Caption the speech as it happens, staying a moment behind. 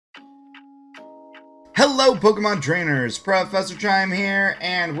Hello Pokemon trainers, Professor Chime here,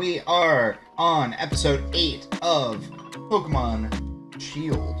 and we are on episode 8 of Pokemon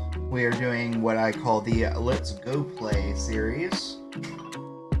Shield. We are doing what I call the Let's Go Play series,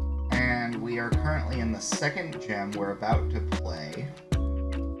 and we are currently in the second gym we're about to play.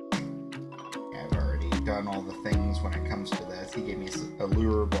 I've already done all the things when it comes to this. He gave me a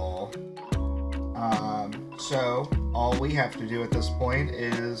lure ball. So all we have to do at this point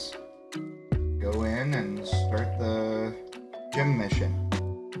is go in and start the gym mission.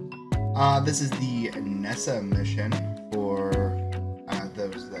 This is the Nessa mission for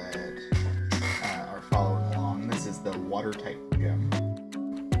those that are following along. This is the water type gym.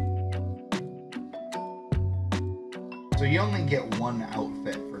 So you only get one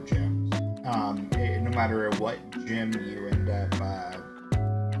outfit for gyms. No matter what gym you end up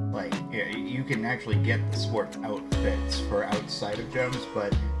you can actually get the sports outfits for outside of gyms,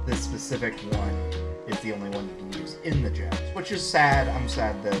 but this specific one is the only one you can use in the gyms, which is sad. I'm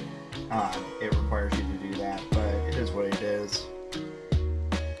sad that it requires you to do that, but it is what it is.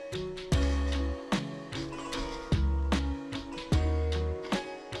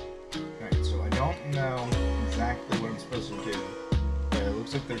 Alright, so I don't know exactly what I'm supposed to do, but it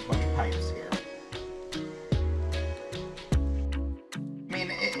looks like there's a bunch of pipes here.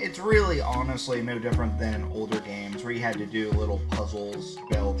 It's really, honestly, no different than older games where you had to do little puzzles to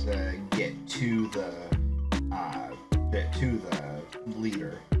be able to get to the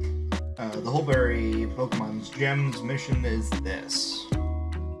leader. The Hulberry Pokemon's Gems mission is this: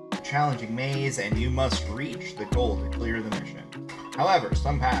 a challenging maze, and you must reach the goal to clear the mission. However,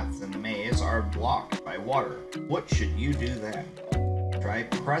 some paths in the maze are blocked by water. What should you do then? Try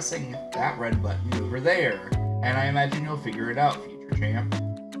pressing that red button over there, and I imagine you'll figure it out, future champ.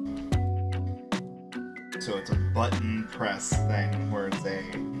 So it's a button press thing where it's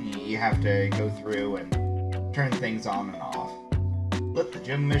you have to go through and turn things on and off. Let the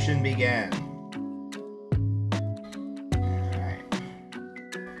gym mission begin. Alright.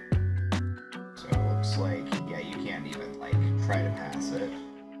 So it looks like, yeah, you can't even, try to pass it.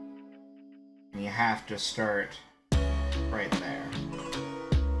 And you have to start right there.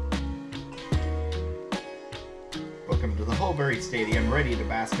 Welcome to the Hulberry Stadium, ready to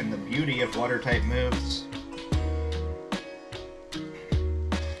bask in the beauty of water-type moves.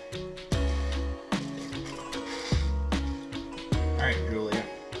 Alright, Julia.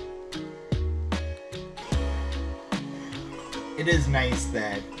 It is nice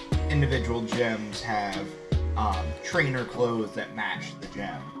that individual gyms have trainer clothes that match the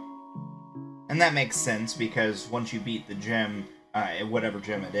gym. And that makes sense because once you beat the gym, whatever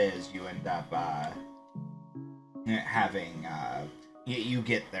gym it is, you end up having, you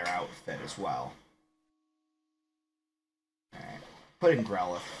get their outfit as well. Alright. Putting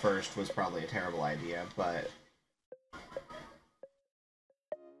Growlithe first was probably a terrible idea, but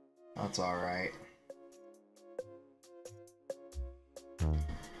that's alright.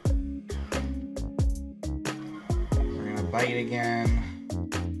 We're gonna bite again.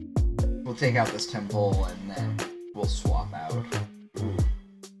 We'll take out this temple and then we'll swap out.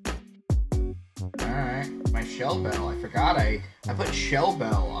 Alright, my Shell Bell. I forgot I put Shell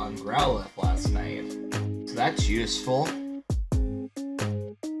Bell on Growlithe last night. So that's useful.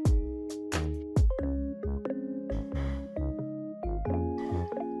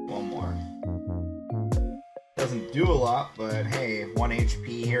 One more. Doesn't do a lot, but hey, 1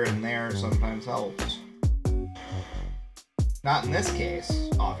 HP here and there sometimes helps. Not in this case,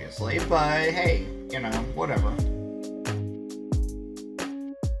 obviously, but hey, you know, whatever.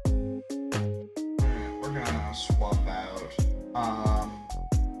 Swap out.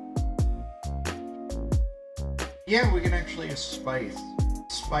 Yeah, we can actually use Spice.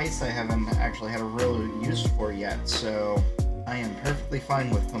 Spice I haven't actually had a real use for yet, so I am perfectly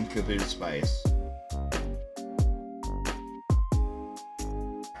fine with Pumpkaboo Spice.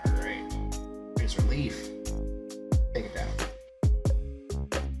 Alright. Razor Leaf. Take it down.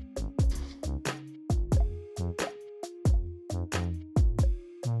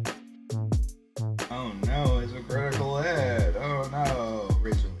 Oh no, it's a critical hit. Oh no,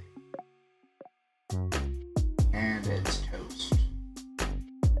 Razor Leaf. And it's toast.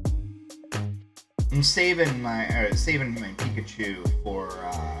 I'm saving my Pikachu for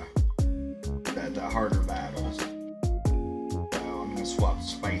the harder battles. So I'm gonna swap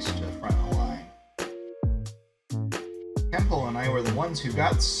Spice to the front of the line. Temple and I were the ones who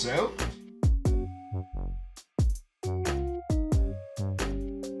got soaked.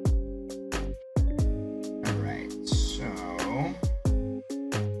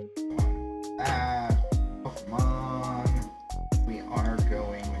 Pokemon, we are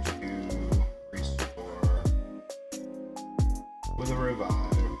going to restore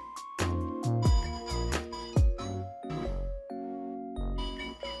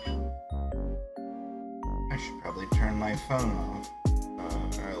phone off.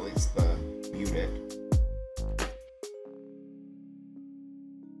 Or at least the mute it.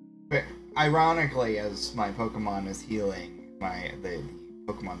 But ironically, as my Pokemon is healing, the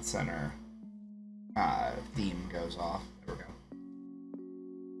Pokemon Center theme goes off. There we go.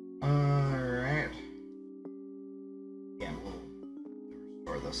 Alright. Yeah, we'll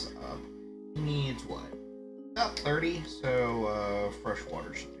restore this up. He needs what? About 30, so fresh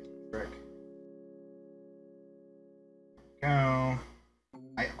water should do the trick. Go.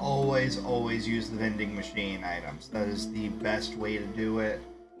 I always use the vending machine items. That is the best way to do it.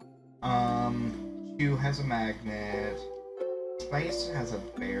 Chew has a magnet. Spice has a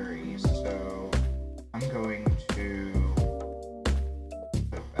berry, so I'm going to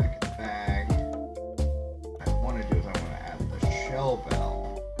put it back in the bag. What I want to do is I want to add the shell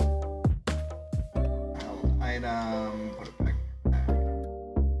bell. Item, put it back in your bag.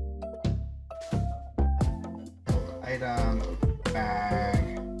 Item,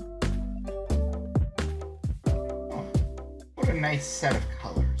 bag. Oh, what a nice set of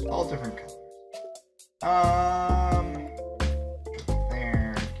colors. All different colors.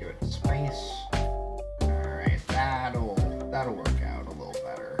 There, give it spice. Alright, that'll work out a little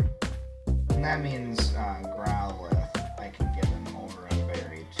better. And that means Growlithe, I can give him over a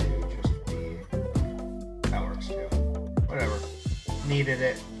berry too, just to be. That works too. Whatever. Needed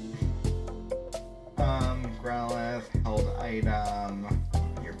it. Growlithe, held item,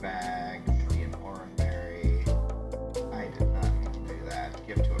 your bag, should be an Oranberry. I did not mean to do that.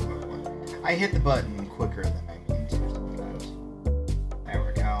 Give to a Pokemon. I hit the button quicker than I mean to sometimes. There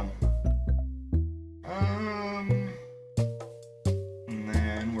we go. And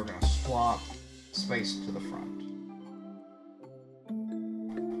then we're gonna swap Spice to the front.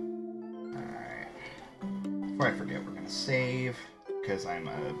 Alright. Before I forget, we're gonna save, because I'm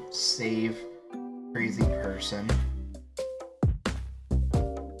a save crazy person.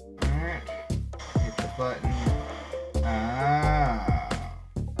 Alright. Hit the button.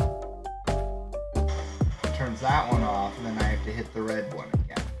 Turns that one off, and then I have to hit the red one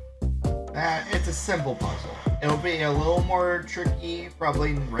again. It's a simple puzzle. It'll be a little more tricky,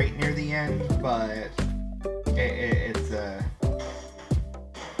 probably right near the end, but it's okay.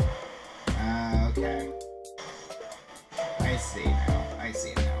 I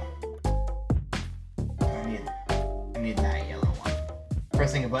see now. I need that yellow one.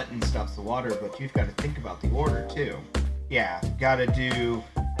 Pressing a button stops the water, but you've got to think about the order too. Yeah, gotta do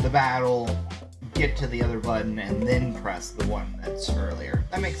the battle, get to the other button, and then press the one that's earlier.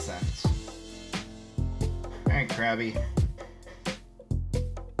 That makes sense. Alright, Krabby.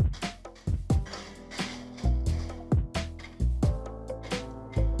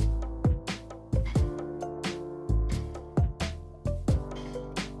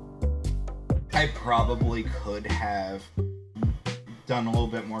 I probably could have done a little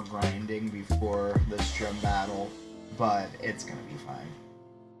bit more grinding before this gym battle, but it's gonna be fine.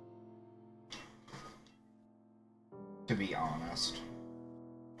 To be honest.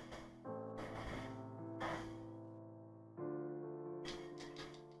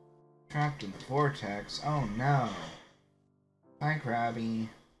 Trapped in the vortex. Oh no. Hi, Krabby.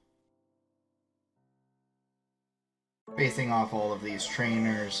 Facing off all of these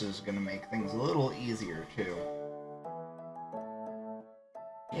trainers is going to make things a little easier, too.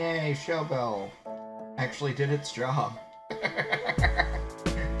 Yay, Shellbell. Actually did its job.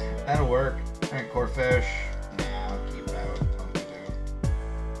 That'll work. Alright, Corphish. Nah, I'll keep out.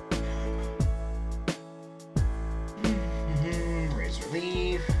 Razor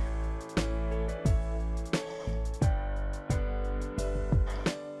Leaf.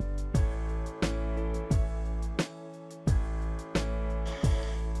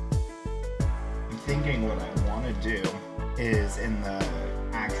 Thinking what I want to do is in the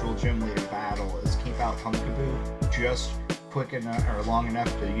actual gym leader battle is keep out Pumpkaboo just quick enough or long enough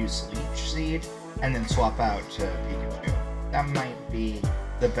to use Leech Seed and then swap out to Pikachu. That might be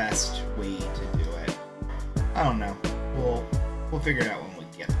the best way to do it. I don't know. We'll figure it out when we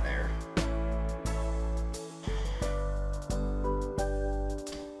get there.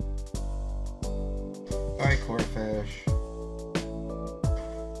 Bye, Corphish.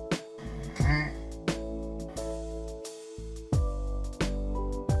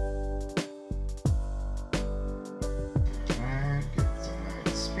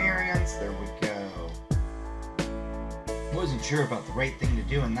 Sure about the right thing to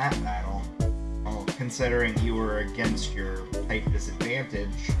do in that battle. Well, considering you were against your type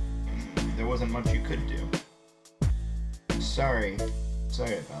disadvantage, there wasn't much you could do. Sorry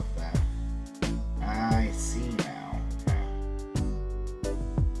about that. I see now. Okay.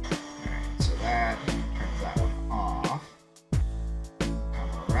 Alright, so that turns that one off.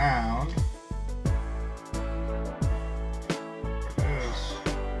 around.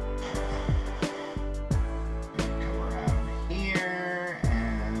 Come around here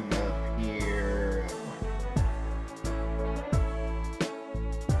and up here.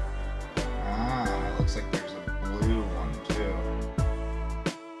 Ah, it looks like there's a blue one too.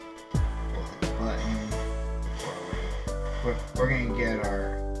 We'll hit the button. We're gonna get our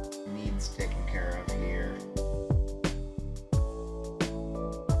needs taken care of here.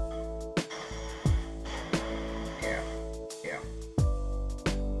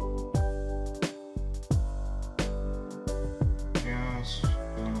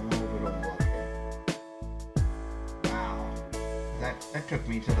 That took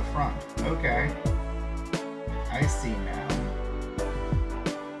me to the front. Okay. I see now.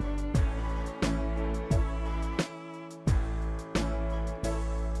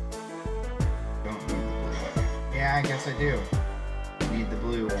 Don't need the blue one. Yeah, I guess I do. Need the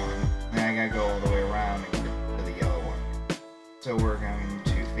blue one. Then I gotta go all the way around and get to the yellow one. So we're going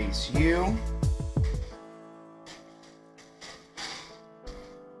to face you.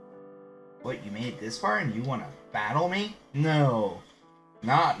 What, you made it this far and you want to battle me? No.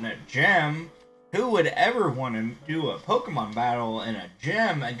 Not in a gym. Who would ever want to do a Pokemon battle in a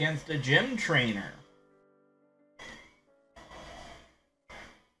gym against a gym trainer?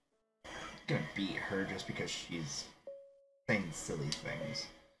 I'm gonna beat her just because she's saying silly things.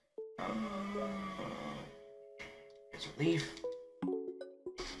 Here's relief.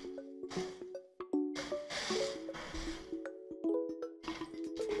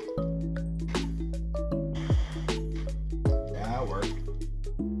 That worked.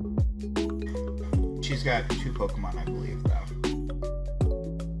 She's got 2 Pokemon, I believe, though.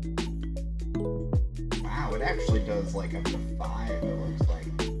 Wow, it actually does like up to 5, it looks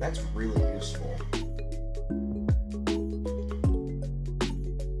like. That's really useful.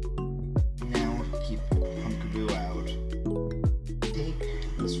 Now, keep Pumpkaboo out. Take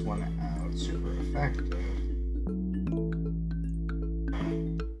this one out. Super effective.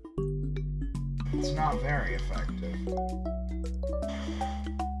 It's not very effective.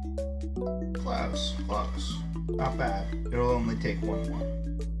 Close, close. Not bad. It'll only take 1 more.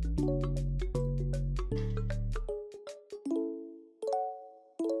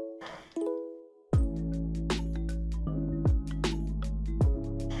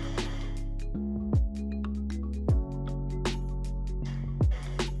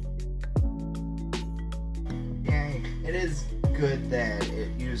 Yay. It is good that it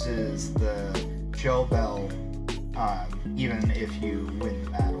uses the Shell Bell even if you win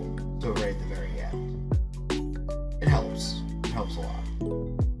the battle. So right at the very end. It helps. It helps a lot.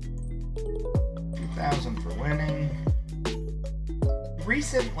 2,000 for winning.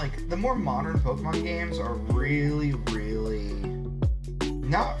 Recent, like, the more modern Pokemon games are really, really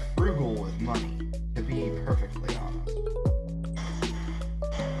not frugal with money, to be perfectly honest.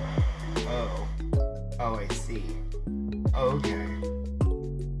 Oh. Oh, I see. Okay.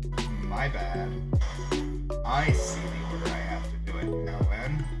 My bad. I see the order I have to do it now,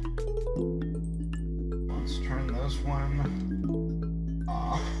 then. Let's turn this one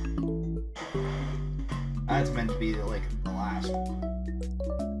off. That's meant to be like the last one.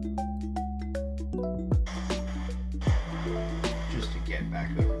 Just to get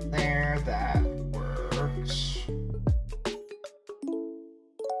back over there, that works.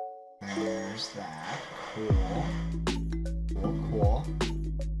 There's that. Cool. Cool, cool.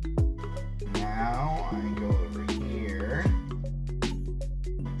 Now I go over here.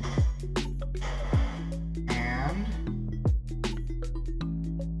 And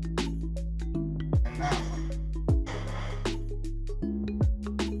that one.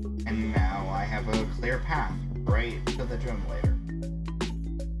 And now I have a clear path right to the gym later.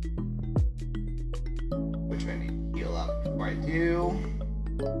 Which I need to heal up before I do.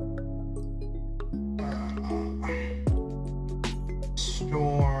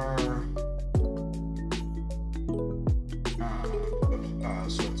 Store.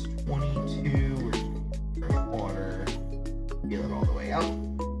 So it's 22. We're fresh water. Heal it all the way out.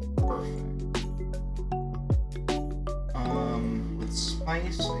 Perfect. With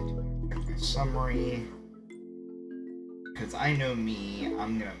spice, I do check my summary. Because I know me,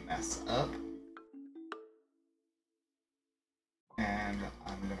 I'm gonna mess up. And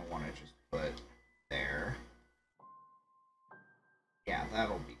I'm gonna want to just put there. Yeah,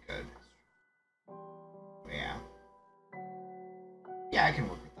 that'll be good. Yeah. Yeah, I can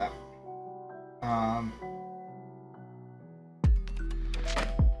work with that.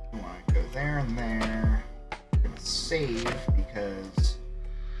 You want to go there and there. I'm gonna save because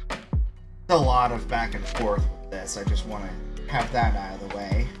it's a lot of back and forth with this. I just want to have that out of the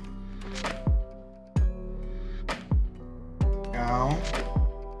way. Now, is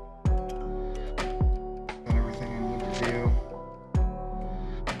that everything I need to do?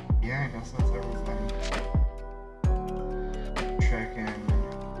 Yeah, I guess that's everything. Check in.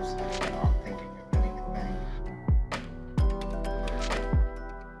 Just not thinking of anything.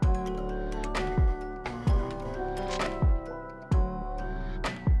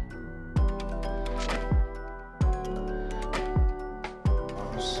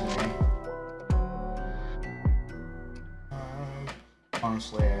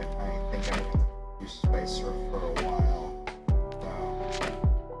 Honestly, I think I'm going to use Space Surf for a while, so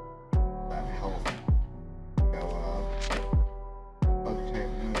that health go up. Bug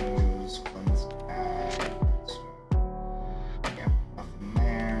type moves, cleanse tags. Yep, nothing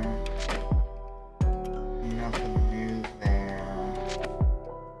there. Nothing new there.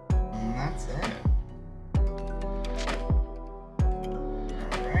 And that's it.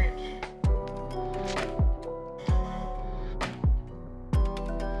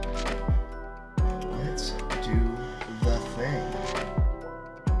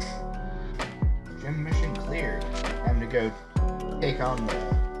 Go take on the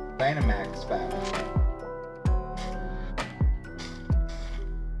Dynamax battle.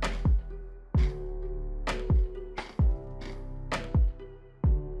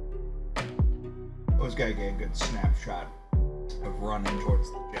 Always gotta get a good snapshot of running towards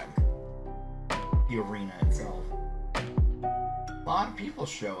the gym. The arena itself. A lot of people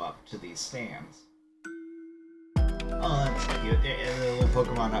show up to these stands. Oh, that's cute. A little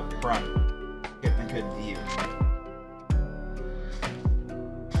Pokemon up front. Getting a good view.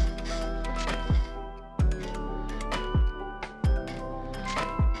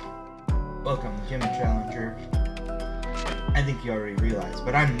 Welcome, Gym Challenger. I think you already realized,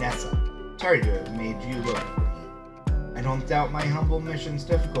 but I'm Nessa. Sorry to have made you look for me. I don't doubt my humble mission's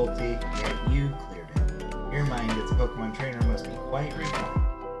difficulty, yet you cleared it. Your mind as a Pokemon trainer must be quite refined.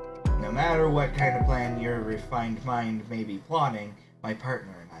 No matter what kind of plan your refined mind may be plotting, my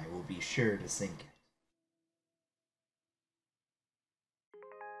partner and I will be sure to sink it.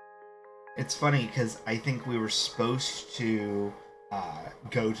 It's funny, because I think we were supposed to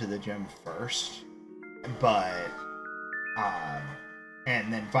go to the gym first, but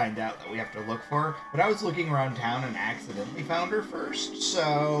and then find out that we have to look for her. But I was looking around town and accidentally found her first,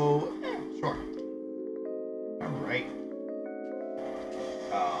 so sure. Alright.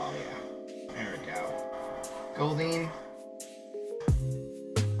 Oh yeah. There we go. Goldeen.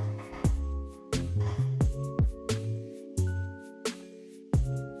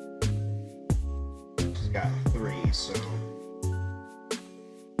 She's got 3, so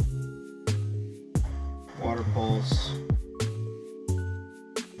Water Pulse,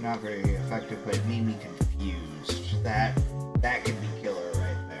 not very effective, but it made me confused. That could be killer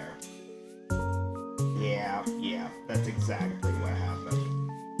right there. Yeah, that's exactly what happened.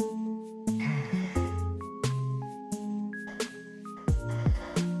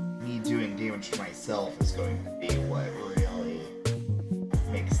 Me doing damage to myself is going to be what really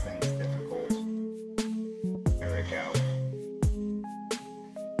makes things difficult. There we go.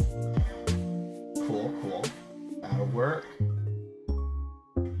 Cool. That'll work.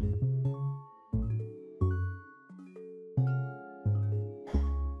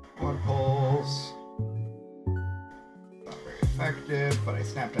 Water Pulse. Not very effective, but I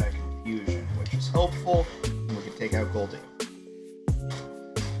snapped out of confusion, which is helpful, and we can take out Goldeen.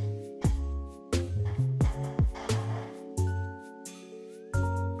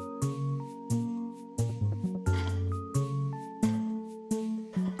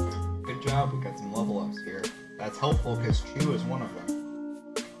 We got some level ups here. That's helpful because Chew is one of them.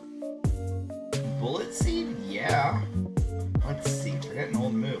 Bullet Seed? Yeah. Let's see. Forget an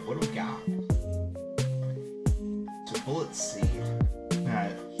old move. What do we got? So Bullet Seed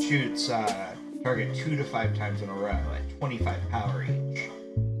shoots target 2 to 5 times in a row at 25 power each.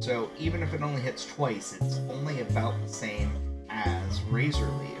 So even if it only hits twice, it's only about the same as Razor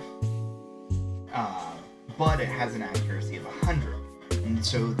Leaf. But it has an accuracy of 100. And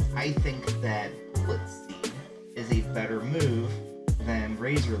so I think that Bullet Seed is a better move than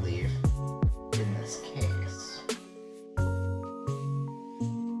Razor Leaf in this case.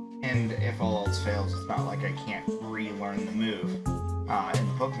 And if all else fails, it's not like I can't relearn the move in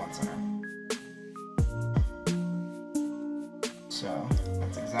the Pokemon Center. So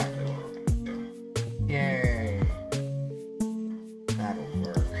that's exactly what we're going to do. Yay! That'll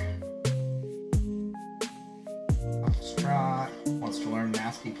work. Strot wants to learn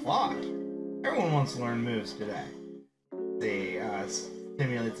Nasty Plot. Everyone wants to learn moves today. They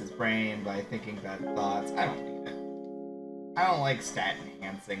stimulates his brain by thinking bad thoughts. I don't need I don't like stat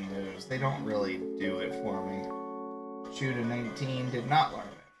enhancing moves. They don't really do it for me. Shoot a 19, did not learn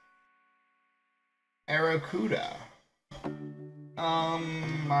it. Aracuda.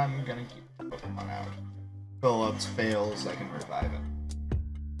 I'm gonna keep the Pokemon out. Phillips fails, I can revive it.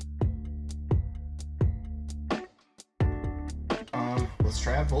 Let's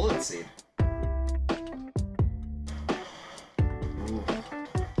try a Bullet Seed. Ooh,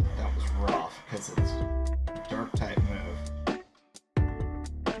 that was rough, because it's a dark type move.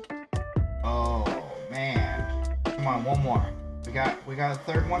 Oh, man. Come on, one more. We got a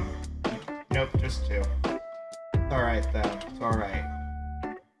third one? Nope, just two. It's alright, though. It's alright.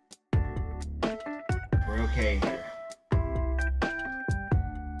 We're okay here.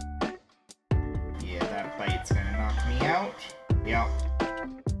 Yeah, that bite's gonna knock me out. Yep.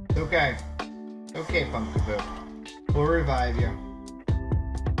 It's okay. It's okay, Pumpkaboo. We'll revive you.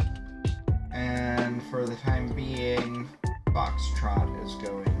 And for the time being, Foxtrot is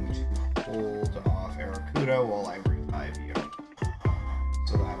going to hold off Aracuda while I revive you.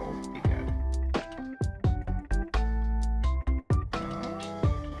 So that'll be good.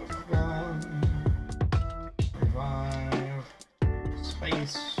 Revive.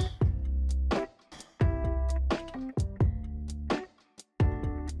 Space.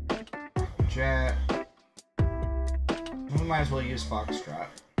 Jet. We might as well use Foxtrot.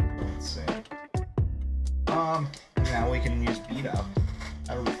 Let's see. Now we can use Beat Up.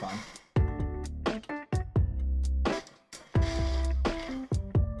 That'll be fun.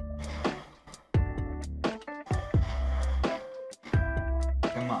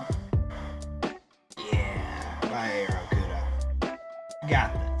 Come on. Yeah. Bye, Aracuda.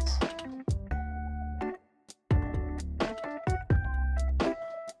 Got this.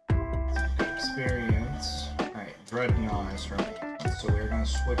 Some good experience. Alright, Dreadnought is remaining. So we're going to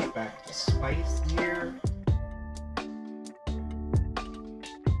switch back to Spice here.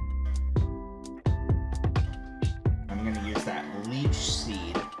 I'm going to use that Leech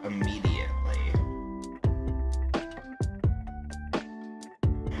Seed immediately.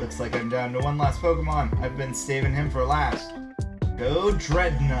 Looks like I'm down to one last Pokemon. I've been saving him for last. Go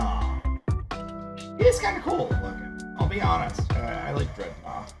Dreadnought. He's kind of cool looking. I'll be honest. I like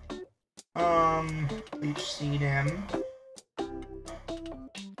Dreadnought. Leech Seed him.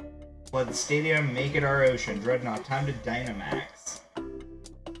 Let the stadium make it our ocean. Dreadnought, time to Dynamax.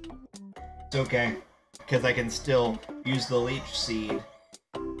 It's okay, because I can still use the Leech Seed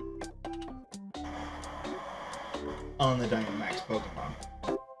on the Dynamax Pokemon.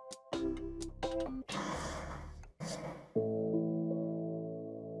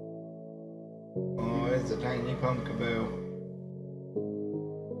 Oh, it's a tiny Pumpkaboo.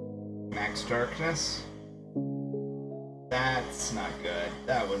 Max Darkness. That's not good.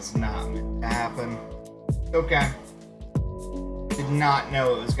 That was not meant to happen. Okay. Did not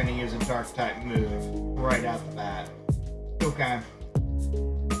know it was going to use a dark type move right out the bat. Okay.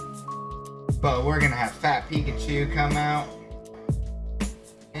 But we're going to have Fat Pikachu come out.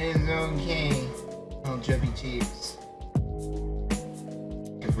 It's okay. Little chubby cheeks.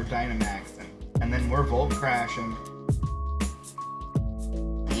 Because we're Dynamaxing. And then we're Volt Crashing.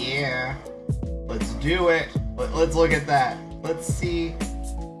 Yeah. Let's do it. Let's look at that. Let's see.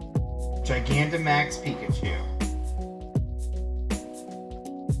 Gigantamax Pikachu.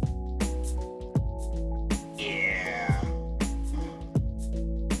 Yeah.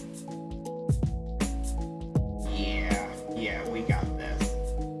 Yeah, we got this.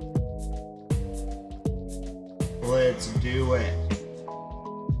 Let's do it.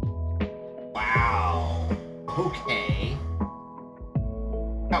 Wow. Okay.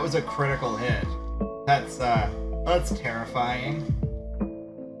 That was a critical hit. That's terrifying.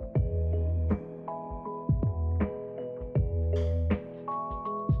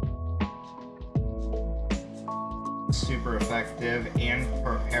 Super effective and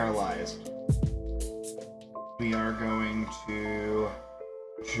paralyzed. We are going to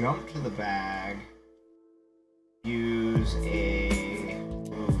jump to the bag. Use a...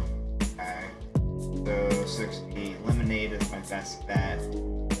 Ooh, okay. So 60. Lemonade is my best bet.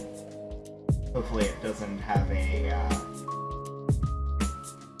 Hopefully it doesn't have a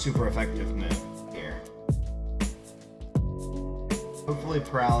super effective move here. Hopefully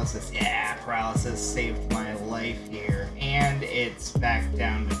Paralysis. Yeah, Paralysis saved my life here. And it's back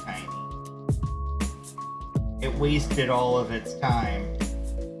down to Tiny. It wasted all of its time.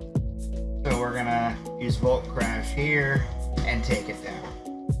 So we're gonna use Volt Crash here and take it down.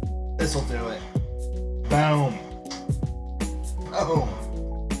 This'll do it. Boom. Boom.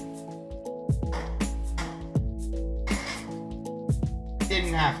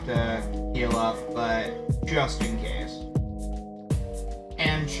 Didn't have to heal up, but just in case.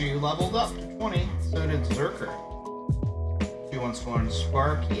 And she leveled up to 20, so did Zerker. She wants to learn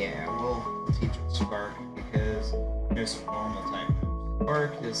Spark. Yeah, we'll teach it Spark because there's some normal type moves.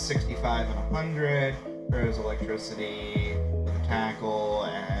 Spark is 65 and 100, throws electricity with a tackle,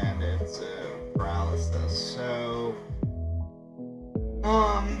 and it's paralysis. So,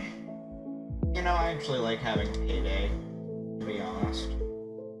 you know, I actually like having Payday, to be honest.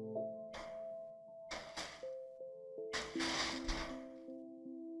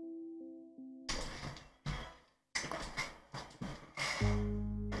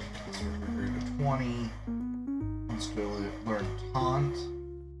 Wants to learn Taunt.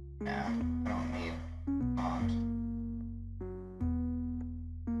 Nah, I don't need Taunt.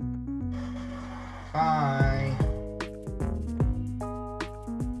 Bye.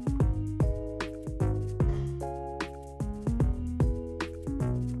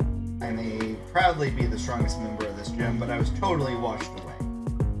 I may proudly be the strongest member of this gym, but I was totally washed away.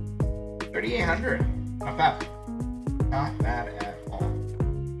 3,800. Not bad. Not bad at all.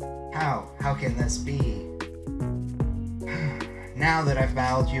 How can this be? Now that I've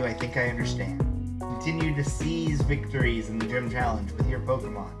battled you, I think I understand. Continue to seize victories in the gym challenge with your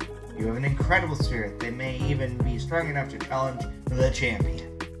Pokemon. You have an incredible spirit that may even be strong enough to challenge the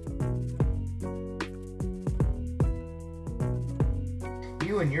champion.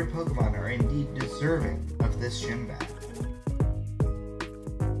 You and your Pokemon are indeed deserving of this gym battle.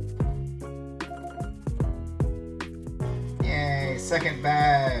 Yay, second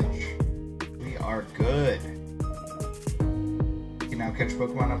badge. We are good. You can now catch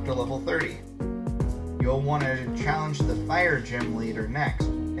Pokemon up to level 30. You'll want to challenge the Fire Gym leader next.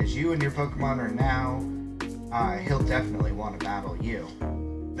 As you and your Pokemon are now, he'll definitely want to battle you.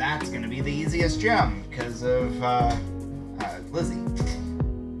 That's going to be the easiest gym because of Lizzie.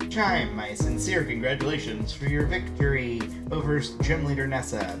 Chime, my sincere congratulations for your victory over Gym Leader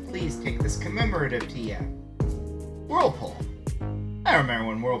Nessa. Please take this commemorative TM. Whirlpool. I remember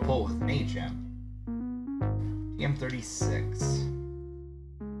when Whirlpool was an HM. TM 36.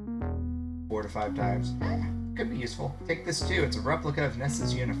 4 to 5 times. Could be useful. Take this too. It's a replica of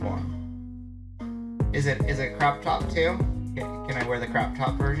Nessa's uniform. Is it crop top too? Can I wear the crop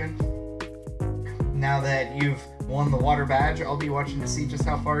top version? Now that you've won the water badge, I'll be watching to see just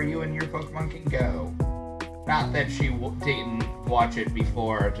how far you and your Pokemon can go. Not that she didn't watch it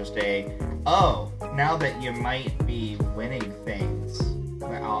before, just oh, now that you might be winning things.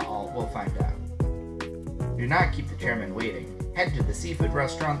 We'll find out. Do not keep the chairman waiting. Head to the seafood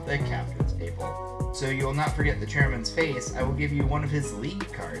restaurant, the captain's table. So you will not forget the chairman's face, I will give you one of his league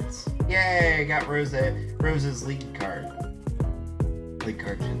cards. Yay, I got Rose's league card. League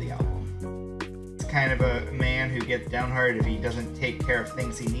card to the album. It's kind of a man who gets downhearted if he doesn't take care of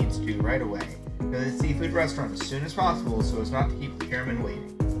things he needs to right away. Go to the seafood restaurant as soon as possible so as not to keep the chairman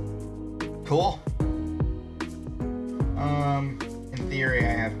waiting. Cool. In theory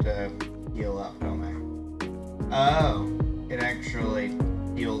I have to heal up, don't I? Oh, it actually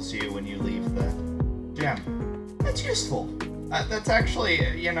heals you when you leave the gym. That's useful. That's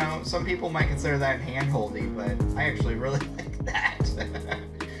actually, you know, some people might consider that hand-holdy, but I actually really like that.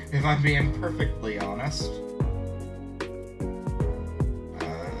 If I'm being perfectly honest.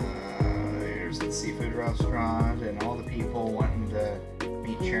 Here's the seafood restaurant and all the people wanting to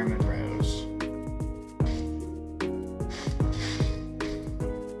meet Chairman Rose.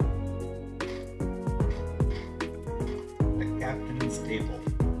 The captain's table.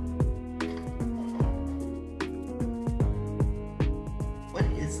 What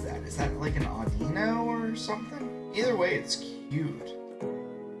is that? Is that like an Audino or something? Either way, it's cute.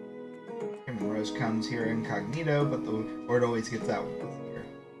 Chairman Rose comes here incognito, but the word always gets out here.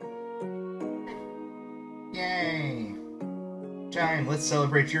 Yay! Chime, let's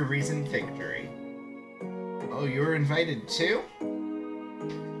celebrate your recent victory. Oh, you're invited too?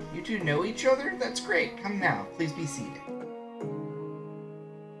 You two know each other? That's great. Come now. Please be seated.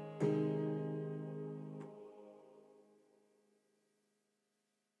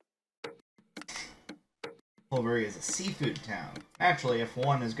 Pulbury is a seafood town. Naturally, if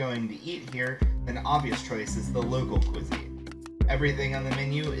one is going to eat here, then obvious choice is the local cuisine. Everything on the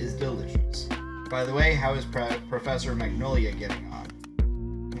menu is delicious. By the way, how is Professor Magnolia getting on?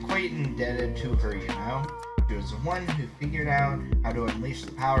 I'm quite indebted to her, you know. She was the one who figured out how to unleash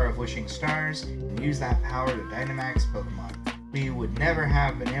the power of wishing stars and use that power to Dynamax Pokemon. We would never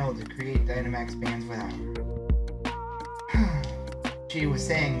have been able to create Dynamax bands without her. She was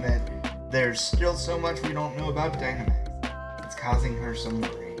saying that there's still so much we don't know about Dynamax. It's causing her some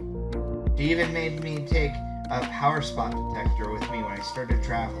worry. She even made me take a power spot detector with me when I started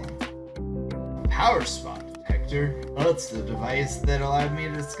traveling. A power spot detector? detector. Well, it's the device that allowed me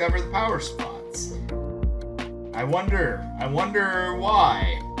to discover the power spots. I wonder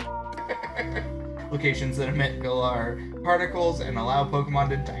why. Locations that emit Galar particles and allow Pokemon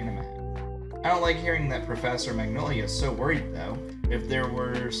to Dynamax. I don't like hearing that Professor Magnolia is so worried, though. If there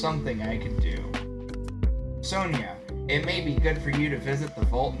were something I could do. Sonia, it may be good for you to visit the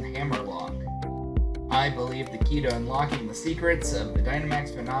Vault and Hammerlock. I believe the key to unlocking the secrets of the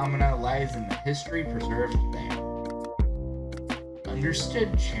Dynamax phenomena lies in the history preserved there.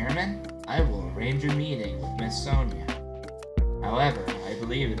 Understood, Chairman. I will arrange a meeting with Miss Sonia. However, I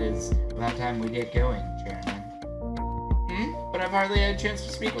believe it is about time we get going, Chairman. But I've hardly had a chance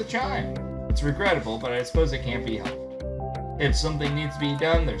to speak with Chime. It's regrettable, but I suppose it can't be helped. If something needs to be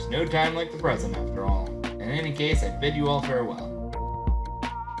done, there's no time like the present, after all. In any case, I bid you all farewell.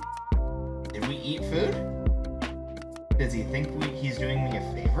 Did we eat food? Does he think he's doing me a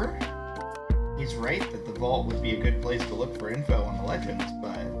favor? He's right that the vault would be a good place to look for info on the legends,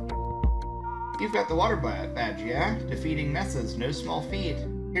 but... You've got the water badge, yeah? Defeating Nessa is no small feat.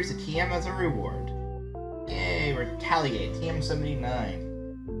 Here's a TM as a reward. Yay, retaliate, TM 79.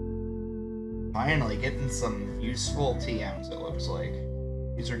 Finally, getting some useful TMs, it looks like.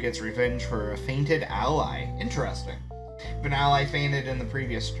 User gets revenge for a fainted ally. Interesting. If an ally fainted in the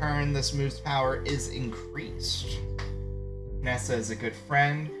previous turn, this move's power is increased. Nessa is a good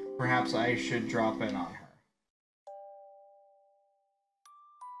friend. Perhaps I should drop in on her.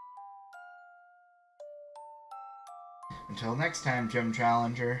 Until next time, Gym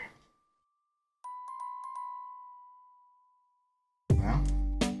Challenger. Well,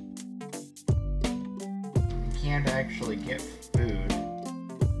 you can't actually get food.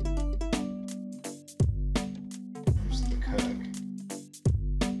 There's the cook.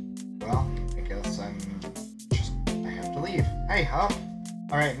 Well, I guess I have to leave. Hey, Hop.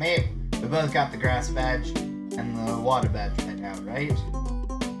 Alright, mate. We both got the grass badge and the water badge right out, right?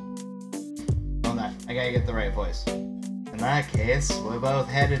 Hold on. I gotta get the right voice. In that case, we're both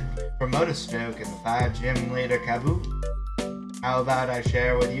headed for Motorstoke in the 5 gym Leader Kaboo. How about I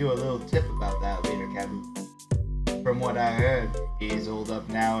share with you a little tip about that Leader Kaboo? From what I heard, he's holed up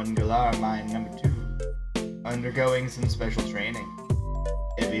now in Galar Mine number 2, undergoing some special training.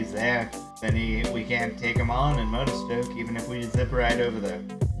 If he's there, then we can't take him on in Motorstoke even if we zip right over there,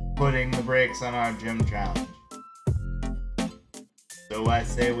 putting the brakes on our gym challenge. So I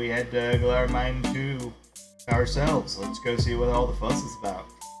say we head to Galar Mine 2 ourselves. Let's go see what all the fuss is about.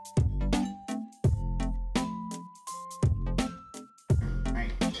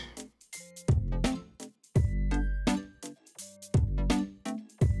 Right.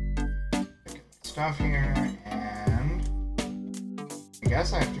 Get stuff here, and I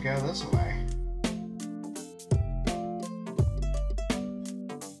guess I have to go this way.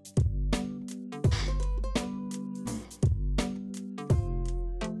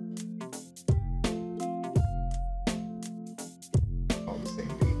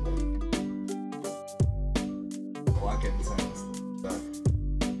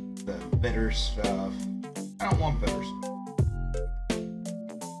 Bitter stuff. I don't want bitter stuff.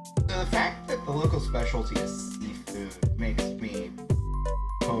 So the fact that the local specialty is seafood makes me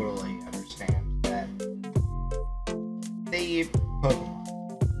totally understand that they eat Pokemon.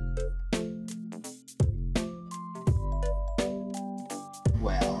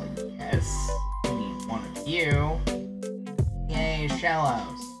 Well, yes, we need one of you. Yay,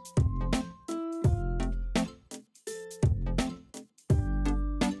 Shallows.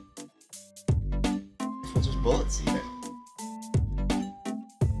 Bullet seed it.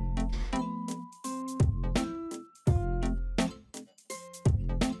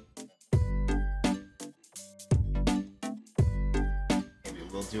 Maybe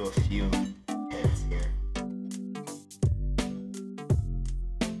we'll do a few hits here.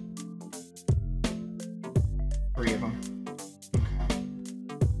 Three of them. Okay.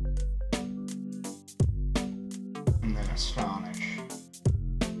 And then Astonish.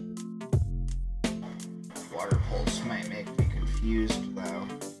 Water Pulse might make me confused, though.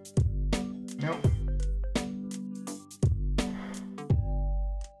 Nope.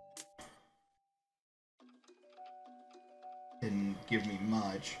 Didn't give me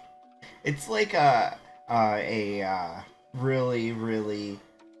much. It's like a really, really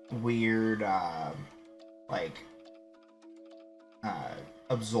weird,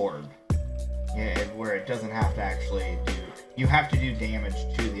 Absorb. Yeah, where it doesn't have to actually do... You have to do damage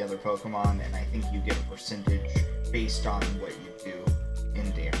to the other Pokemon, and I think you get a percentage based on what you do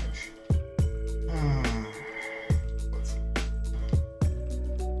in damage. Let's see.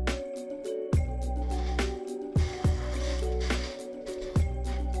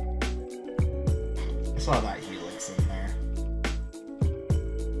 I saw that healing.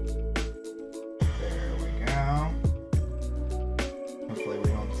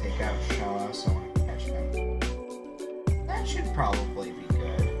 would probably be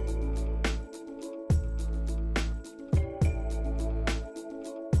good.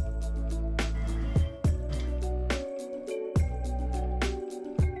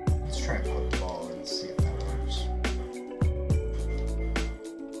 Let's try Pokeball and see if that works.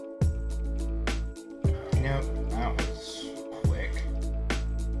 Nope, that was quick.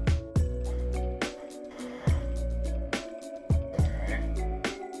 Alright.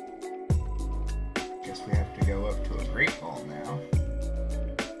 Guess we have to go up to a Great Ball now.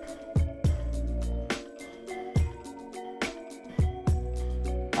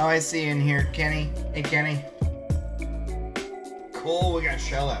 Oh, I see you in here, Kenny. Hey, Kenny. Cool, we got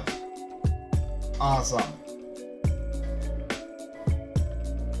Shello. Awesome.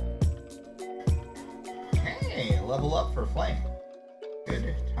 Hey, level up for Flame.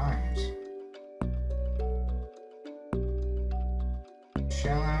 Good times.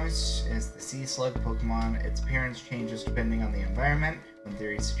 Shellos is the sea slug Pokemon. Its appearance changes depending on the environment. One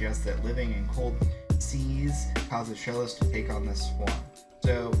theory suggests that living in cold seas causes Shellos to take on this form.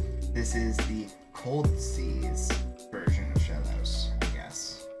 So, this is the cold seas version of Shellos, I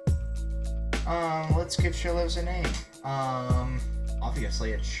guess. Let's give Shellos a name.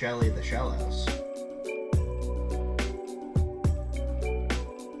 Obviously it's Shelly the Shellos.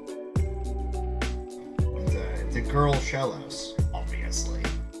 It's a girl Shellos, obviously.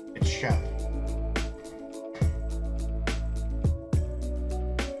 It's Shelly.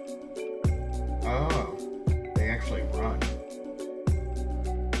 Oh, they actually run.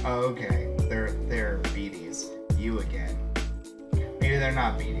 Okay, they're beaties. You again. Maybe they're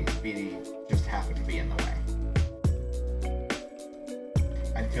not beaties. Beatty just happened to be in the way.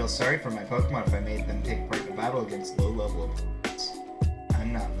 I'd feel sorry for my Pokemon if I made them take part in a battle against low-level opponents.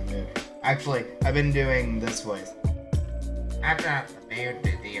 I'm not in the mood. Actually, I've been doing this voice. I'm not in the mood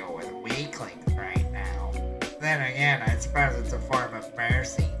to deal with weaklings right now. Then again, I suppose it's a form of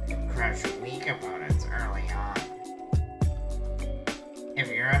mercy to crush weak opponents early on. If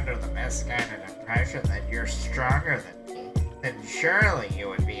you're under the misguided impression that you're stronger than me, then surely you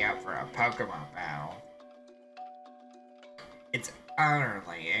would be up for a Pokemon battle. It's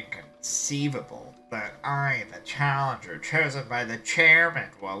utterly inconceivable that I, the challenger chosen by the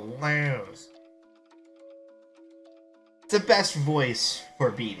chairman, will lose. It's the best voice for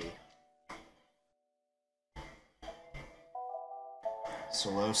Beatty.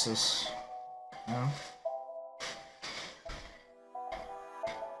 Solosis. No?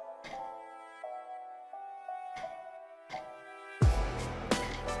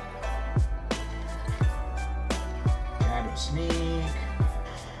 Sneak.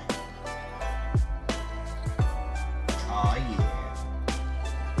 Oh yeah.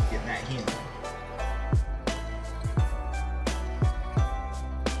 Getting that healing.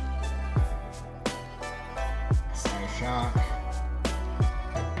 Sonic Shock.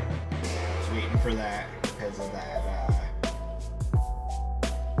 Just waiting for that because of that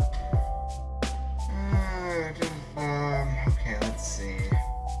okay, let's see.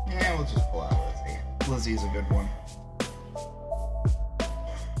 Yeah, we'll just pull out Lizzie. Lizzie's a good one.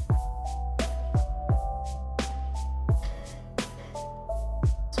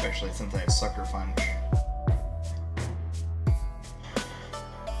 Especially since I have Sucker Punch.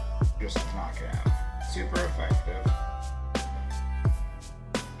 Just knock it out. Super effective.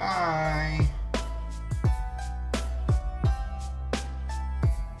 Bye!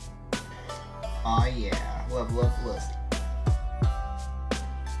 Aw yeah, level up Lizzie.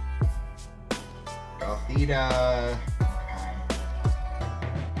 Gothita. Okay.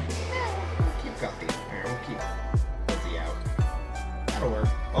 We'll keep Gothita. Here, we'll keep Lizzie out. That'll work.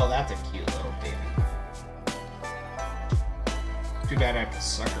 Oh, that's a cute little baby. Too bad I have to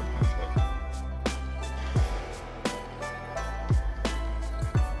Sucker Punch it.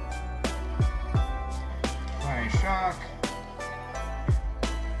 Fire Shock.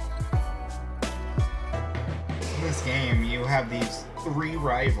 In this game, you have these 3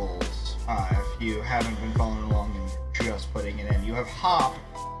 rivals. If you haven't been following along and just putting it in, you have Hop,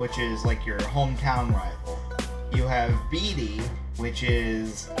 which is like your hometown rival. You have Beatty, which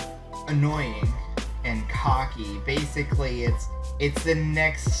is annoying and cocky. Basically, it's the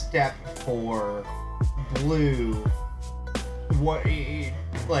next step for Blue. What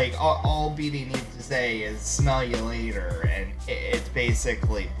like all Beatty needs to say is "smell you later," and it's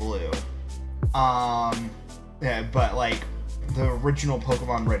basically Blue. Yeah, but like the original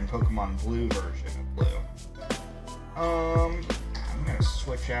Pokemon Red and Pokemon Blue version of Blue. I'm gonna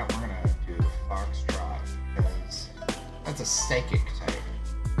switch out. We're gonna do Foxtrot because that's a psychic type.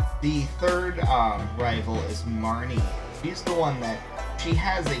 The third rival is Marnie. She's the one that she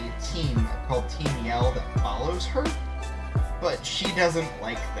has a team called Team Yell that follows her. But she doesn't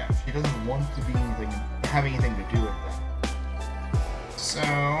like them. She doesn't want to be have anything to do with them. So,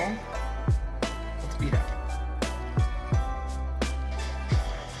 let's beat up.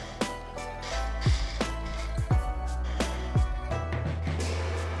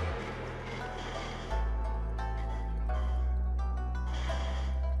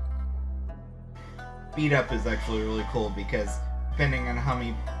 Beat up is actually really cool because depending on how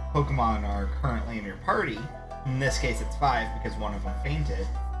many Pokemon are currently in your party, in this case it's 5 because one of them fainted,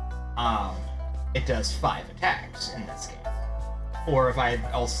 it does 5 attacks in this case. Or if I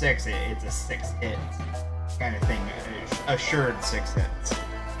had all 6, it's a 6 hit kind of thing, assured 6 hits.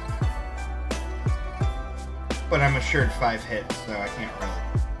 But I'm assured 5 hits, so I can't really.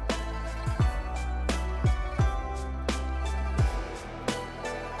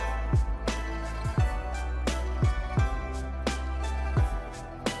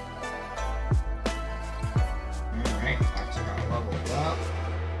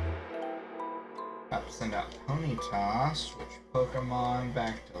 Send out Ponyta, switch Pokemon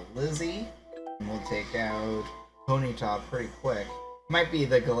back to Lizzie, and we'll take out Ponyta pretty quick. Might be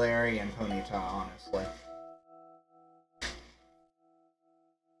the Galarian Ponyta, honestly.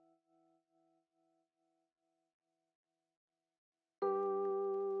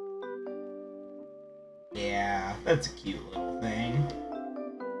 Yeah, that's a cute little thing.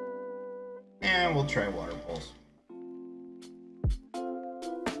 And we'll try Water Pulse.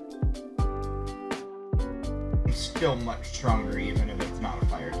 Still much stronger even if it's not a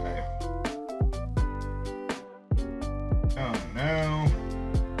fire type. Oh no.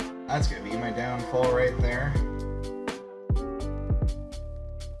 That's gonna be my downfall right there.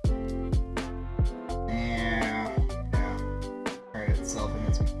 Yeah. Hurt itself in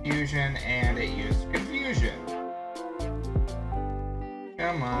its confusion, and it used confusion.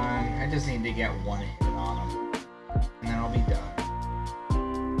 Come on. I just need to get one hit on him. And then I'll be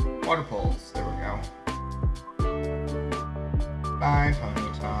done. Water Pulse. There we go. Bye,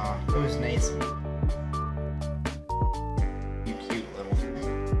 Ponyta. It was nice. You cute little thing.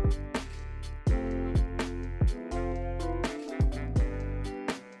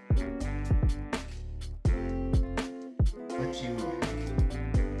 But you...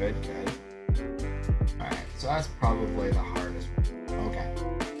 Good. Alright, so that's probably the hardest one. Okay.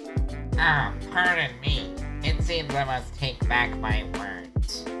 Pardon me. It seems I must take back my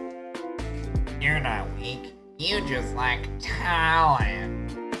words. You're not weak. You just lack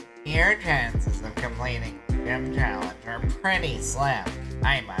talent. Your chances of completing the gym challenge are pretty slim,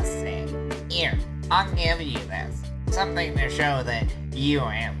 I must say. Here, I'll give you this. Something to show that you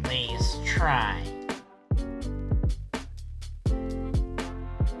at least tried.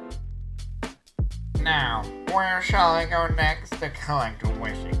 Now, where shall I go next to collect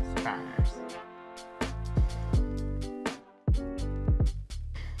wishing stars?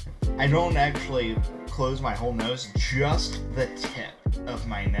 I don't actually close my whole nose, just the tip of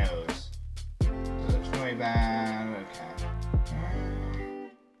my nose. So it's really bad. Okay.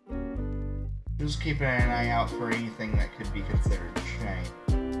 Just keeping an eye out for anything that could be considered shame.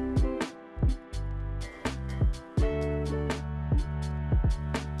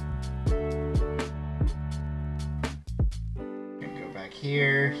 Gonna go back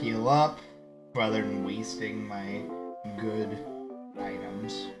here, heal up, rather than wasting my good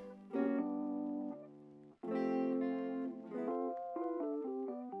items.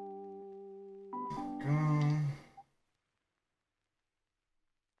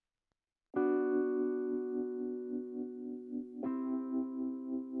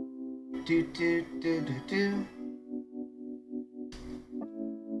 Do.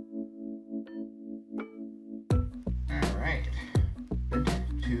 Alright. Good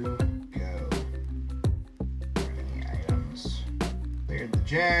to go. Any items? Cleared the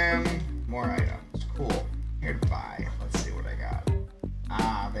gem. More items. Cool. Here to buy. Let's see what I got.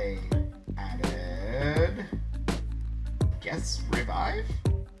 They added... Guess revive?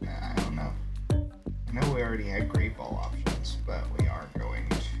 I don't know. I know we already had Great Ball options, but we are going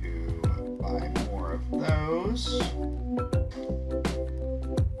to buy more of those. I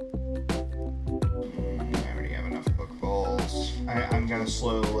already have enough Pokeballs. I'm gonna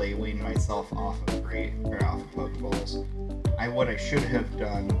slowly wean myself off of Pokeballs. What I should have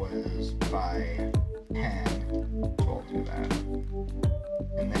done was buy 10, so I'll do that.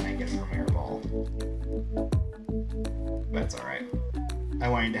 And then I get a Premier Ball. But it's alright. I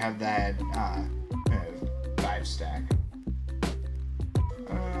wanted to have that 5 stack.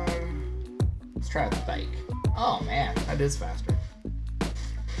 Let's try the bike. Oh man, that is faster.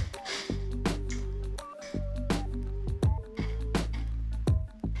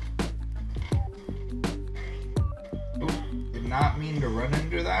 Ooh, run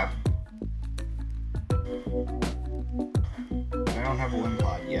into that. I don't have a wind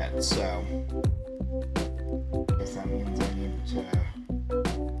pod yet, so I guess that means I need to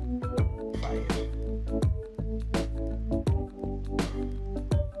fight.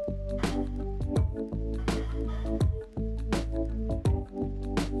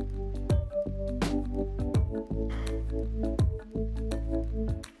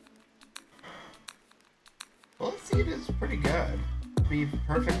 Well, the seed is pretty good, to be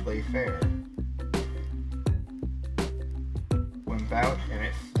perfectly fair. Went out and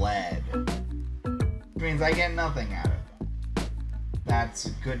it fled. Which means I get nothing out of it.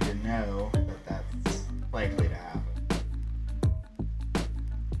 That's good to know that that's likely to happen.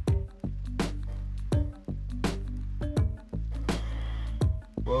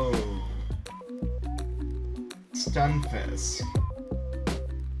 Whoa. Stunfisk.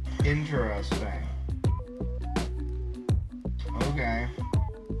 Interesting. Okay.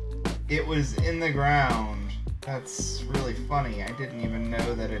 It was in the ground. That's really funny. I didn't even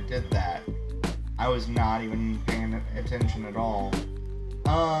know that it did that. I was not even paying attention at all.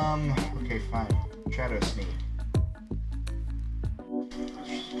 Okay, fine. Shadow Sneak.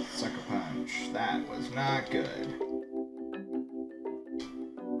 Sucker Punch. That was not good.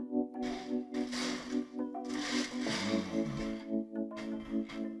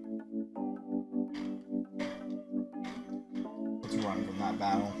 Let's run from that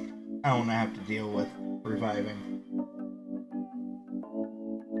battle. I don't want to have to deal with reviving.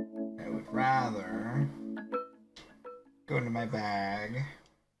 I would rather go into my bag.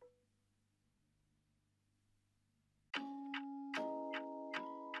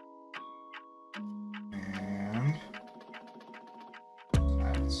 And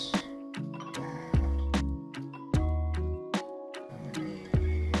that's that. And I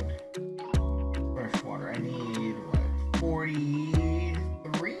need fresh water. I need what?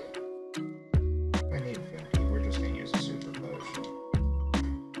 43? I need 50. We're just gonna use a super potion.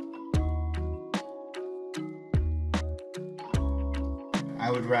 I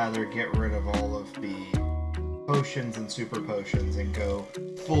would rather get rid of all of the potions and super potions and go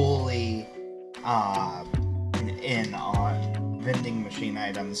fully in on vending machine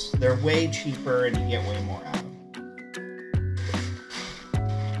items. They're way cheaper and you get way more out of them.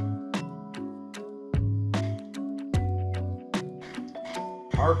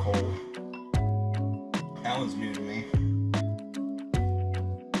 Charcoal. That was new to me.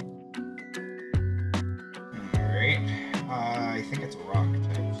 Alright. I think it's a rock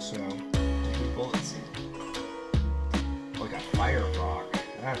type, so bullet seed. Like a fire rock.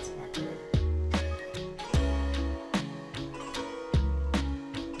 That's not good.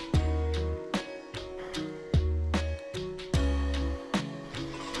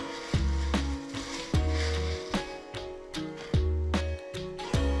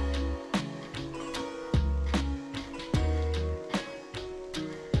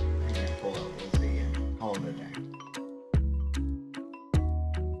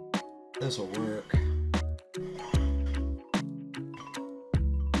 This will work.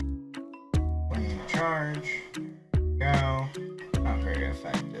 Flame charge. Go. Not very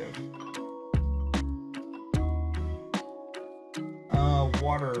effective.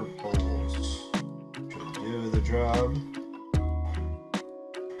 Water pulls should do the job.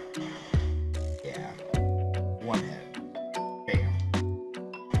 Yeah. One hit. Bam.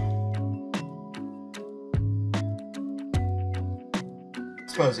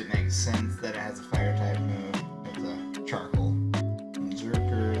 Suppose it makes sense that it has a fire type move. It's a charcoal.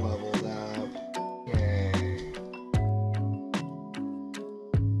 Zerker leveled up. Yay.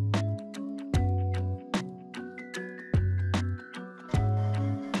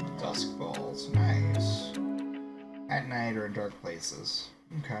 Dusk balls. Nice. At night or in dark places.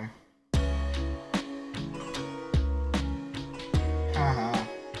 Okay. Haha.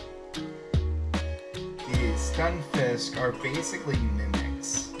 These Stunfisk are basically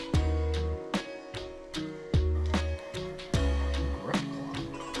mimics.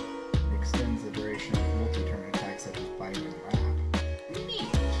 Extends the duration of multi-turn attacks such as bite and wrap.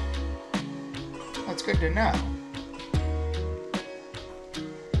 Neat. That's good to know.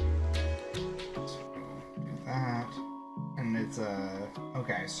 So do that. And it's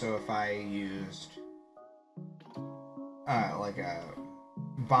okay, so if I used like a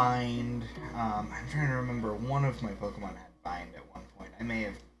bind, I'm trying to remember, one of my Pokemon had bind at one point. I may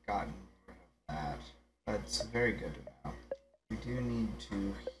have gotten rid of that. That's very good to know. We do need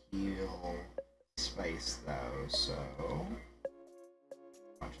to heal Spice though, so how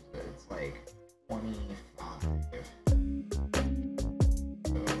much is it? It's like 25.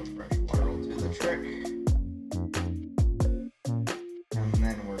 So fresh water will do the trick.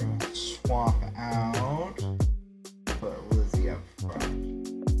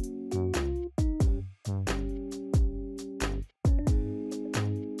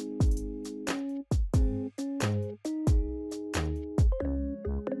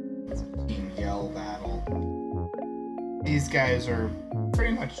 these guys are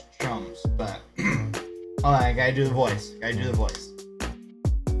pretty much chumps, but hold on, I gotta do the voice.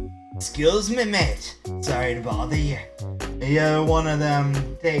 Excuse me, mate. Sorry to bother you. You're one of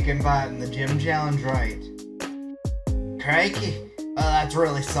them taking part in the gym challenge, right? Crikey. Well, that's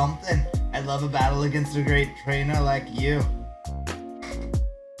really something. I'd love a battle against a great trainer like you.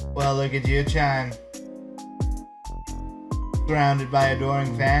 Well, look at you, Chan. Surrounded by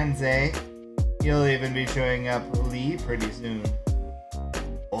adoring fans, eh? You'll even be showing up Lee pretty soon.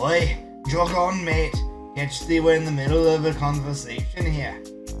 Oi, jog on, mate. Can't you see we're in the middle of a conversation here?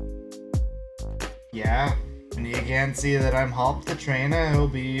 Yeah, and you can't see that I'm Hop the trainer who'll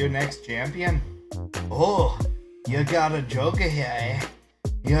be your next champion. Oh, you got a joker here, eh?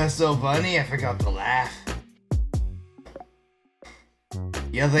 You're so funny I forgot to laugh.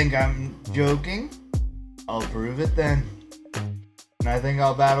 You think I'm joking? I'll prove it then. And I think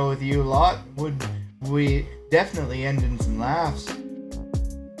I'll battle with you a lot. Would we definitely end in some laughs.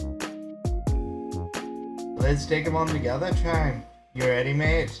 Let's take them on together, Chime. You ready,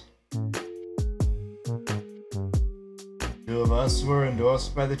 mate? Two of us were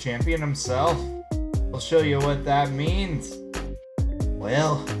endorsed by the champion himself. I'll show you what that means.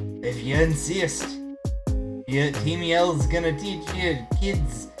 Well, if you insist. Team Yell's gonna teach you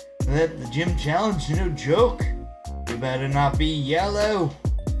kids that the gym challenge is no joke. You better not be yellow.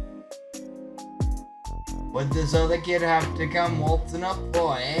 What does other kid have to come waltzing up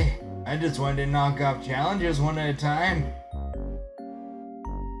for, eh? I just wanted to knock off challenges one at a time.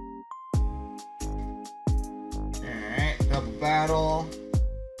 Alright, double battle.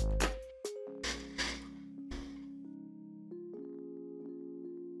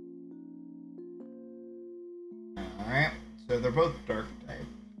 Alright, so they're both dark type.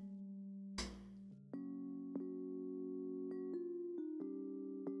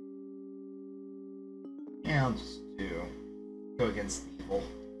 Yeah, I'll just go against evil.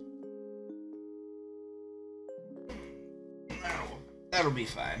 That'll be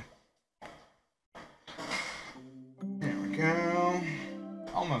fine. There we go.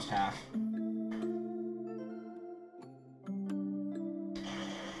 Almost half.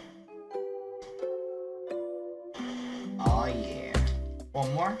 Oh yeah.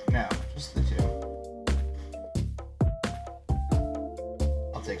 One more? No, just the two.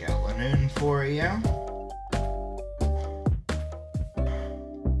 I'll take out Lanoon for you.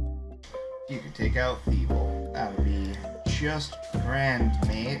 You could take out Feeble. That would be just grand,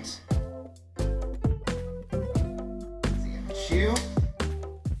 mate. Is he gonna chew?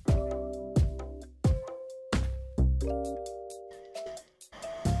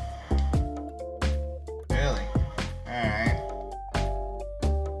 Really? Alright.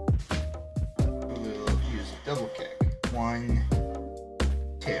 We'll use a double kick. 1,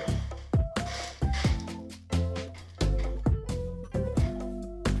 2.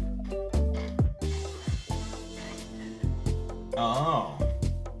 Oh,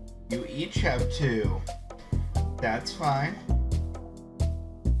 you each have 2. That's fine.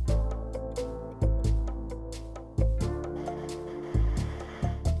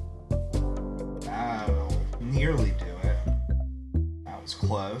 That'll nearly do it. That was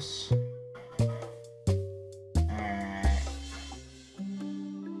close. Alright.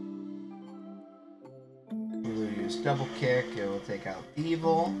 We'll use double kick, it will take out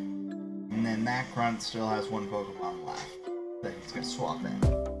evil. And then that grunt still has 1 Pokemon left that he's gonna swap in.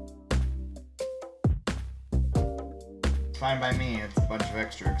 It's fine by me, it's a bunch of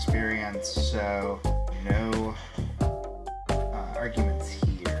extra experience, so no arguments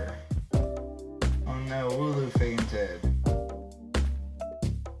here. Oh no, Wooloo fainted.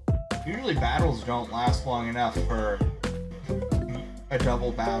 Usually battles don't last long enough for a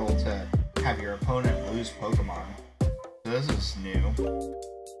double battle to have your opponent lose Pokemon. So this is new.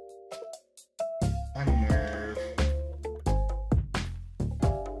 Unnerve.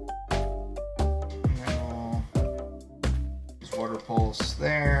 No. Use Water Pulse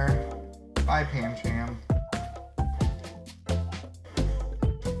there. Bye, Pancham.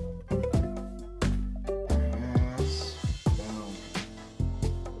 Yes. Boom.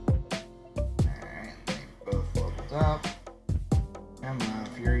 Alright, they both leveled up. Come on,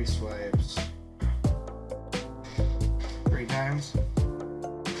 Fury Swipes. 3 times.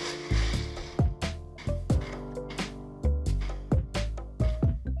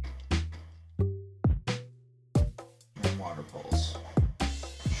 Water Pulse.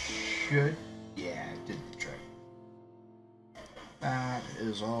 Should. Yeah, it did the trick. That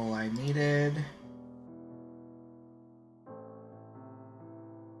is all I needed.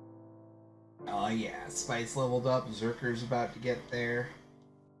 Oh yeah, Spice leveled up. Zerker's about to get there.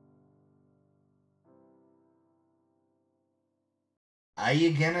 Are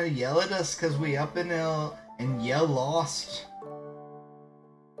you gonna yell at us cause we up and you lost?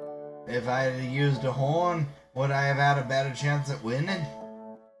 If I had used a horn, would I have had a better chance at winning?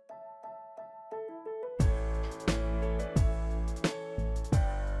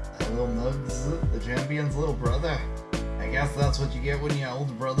 Little Nugs, the champion's little brother. I guess that's what you get when your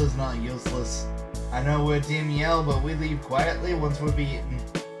older brother's not useless. I know we're Team Yell, but we leave quietly once we're beaten.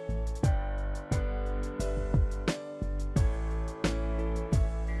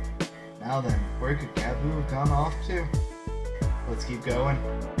 Now then, where could Gabu have gone off to? Let's keep going.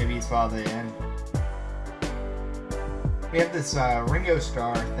 Maybe he's farther in. We have this Ringo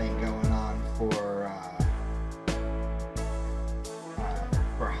Starr thing going on for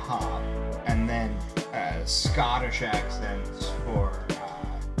Hop, and then Scottish accents for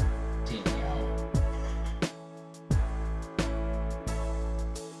Team Yell.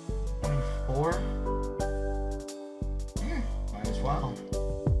 24? Yeah, might as well.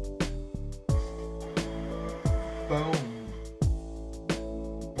 Boom.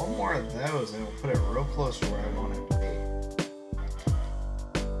 One more of those and it'll put it real close to where I want it to be.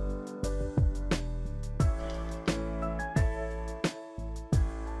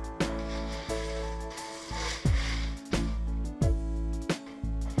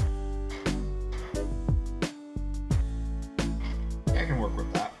 Yeah, I can work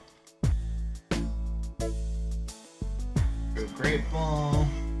with that. Grateful.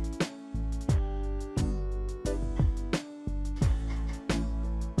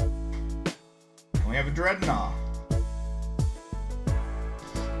 We have a Dreadnought.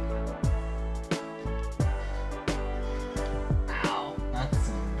 Ow, that's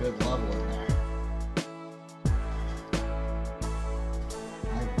some good level in there.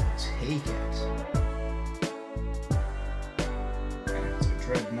 I will take it. And it's a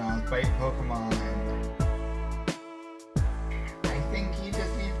Dreadnought bite Pokemon. I think he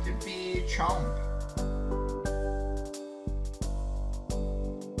just needs to be Chomp.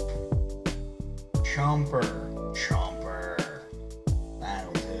 Chomper.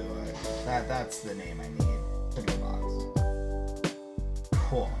 That'll do it. That's the name I need. Finger box.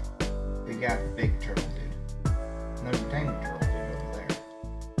 Cool. We got big turtle dude. And there's a tiny turtle dude over there.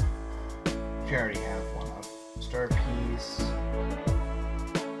 Which I already have one of. Star piece.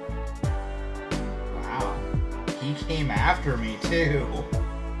 Wow. He came after me too.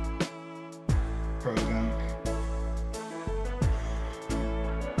 Krogunk.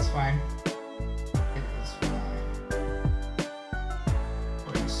 It's fine.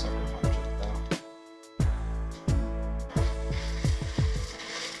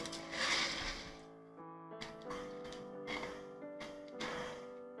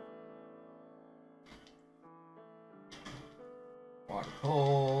 Water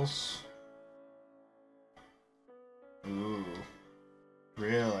pulse. Ooh.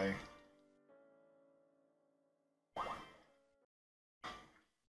 Really?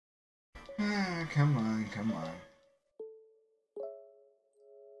 Come on.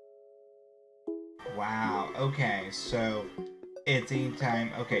 Wow, okay, so it's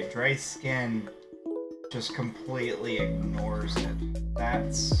anytime. Okay, dry skin just completely ignores it.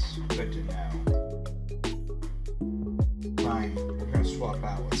 That's good to know. Fine, we're gonna swap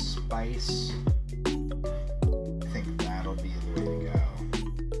out with spice. I think that'll be the way to go.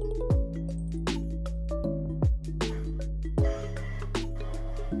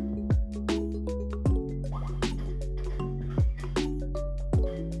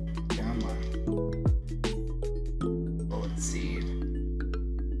 Come on. Bullet seed.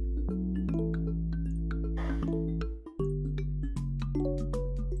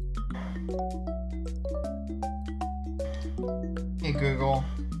 Hey Google,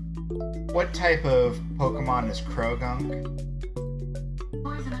 what type of Pokemon is Krogunk?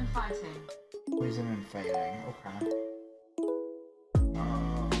 Poison and fighting. Poison and fighting, okay.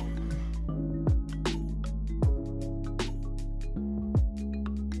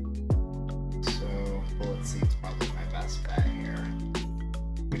 So, Bullet Seed's probably my best bet here.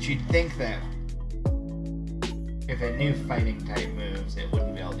 But you'd think that if it knew fighting type moves, it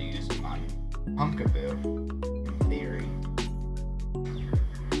wouldn't be able to use them on Pumpkaboo, in theory.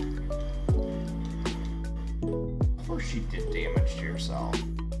 Of course she did damage to yourself.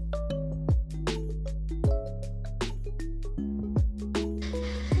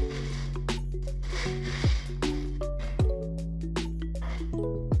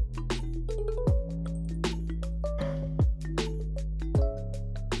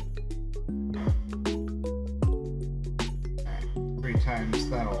 Times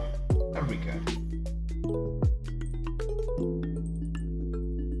that'll be good.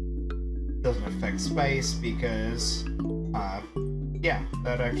 Doesn't affect spice because Yeah,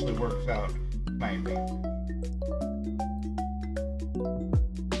 that actually works out my advantage.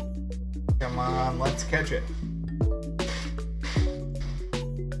 Come on, let's catch it.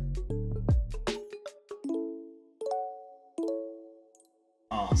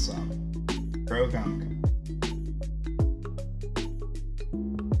 Awesome. Pro gunk.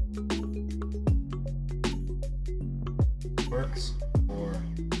 Works for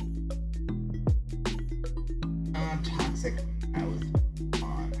toxic mouth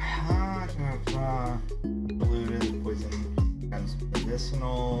on polluted poison becomes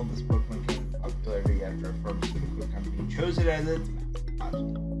medicinal. This Pokemon gained popularity after a pharmaceutical company chose it as its mascot.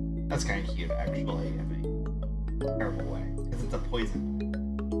 That's kind of cute, actually, in a terrible way, because it's a poison.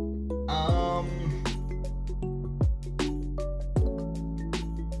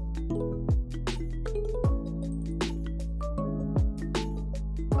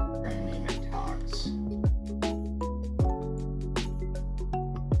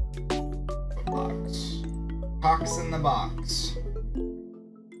 Box in the box.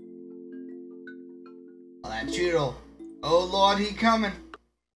 Oh, that Choodle. Oh Lord, he coming.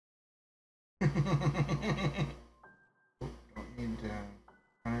 Don't need to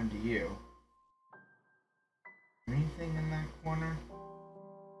run into you. Anything in that corner?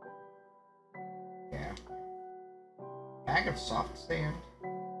 Yeah. Bag of soft sand.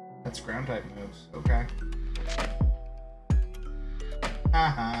 That's ground type moves. Okay.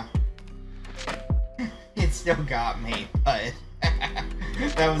 Haha. It still got me, but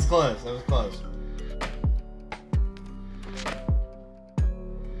that was close. That was close.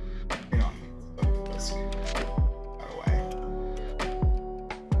 You know, let's go away.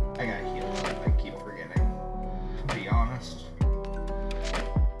 I gotta heal up. I keep forgetting, to be honest.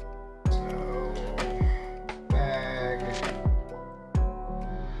 So, bag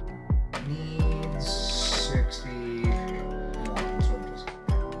needs 60.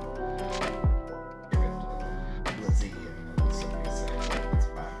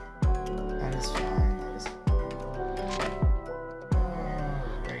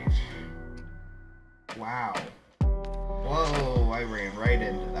 Wow. Whoa, I ran right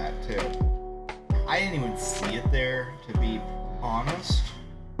into that too. I didn't even see it there, to be honest.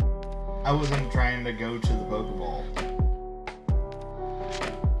 I wasn't trying to go to the Pokeball.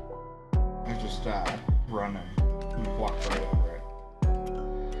 I was just running and walked right over it.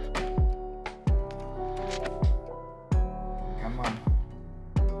 Come on.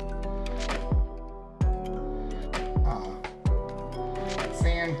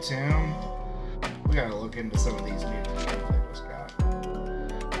 Sand Tomb. We gotta look into some of these new games I just got.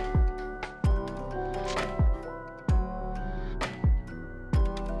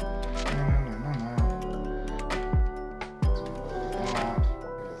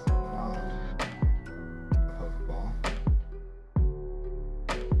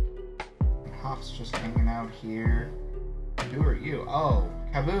 Hop's just hanging out here. Who are you? Oh,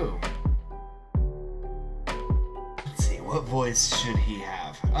 Kaboo. Let's see, what voice should he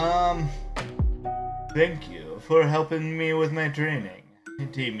have? Thank you for helping me with my training,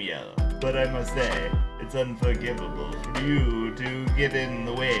 Team Yellow, but I must say, it's unforgivable for you to get in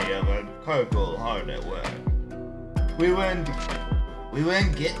the way of a Carkle hard at work. We weren't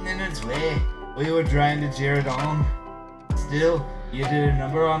getting in its way. We were trying to cheer it on. Still, you did a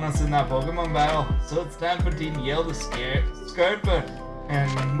number on us in that Pokemon battle, so it's time for Team Yell to skirt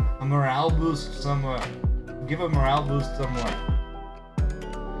and a morale boost somewhere. Give a morale boost somewhere.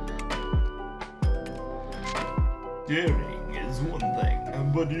 Daring is one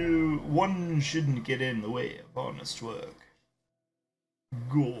thing, but one shouldn't get in the way of honest work.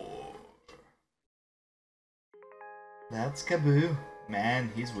 Gore. That's Kaboo.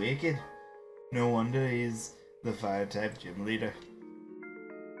 Man, he's wicked. No wonder he's the Fire-type gym leader.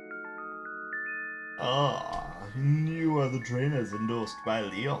 Ah, you are the trainers endorsed by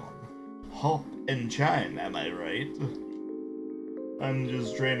Leon. Hop and Chime, am I right? I'm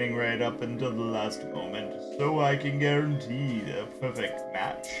just training right up until the last moment, so I can guarantee a perfect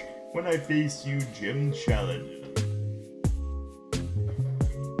match when I face you gym challenges.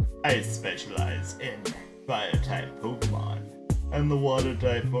 I specialize in Fire-type Pokemon, and the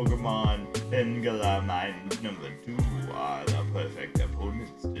Water-type Pokemon in Galarmine number 2 are the perfect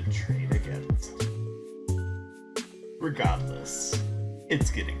opponents to train against. Regardless,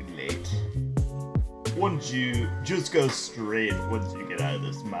 it's getting late. Once you just go straight once you get out of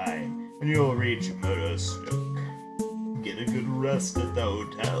this mine, and you'll reach Motostoke. Get a good rest at the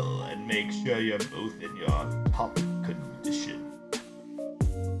hotel, and make sure you're both in your top condition.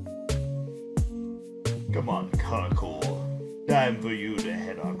 Come on, Carkle. Time for you to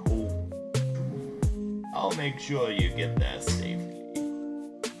head on home. I'll make sure you get there safely.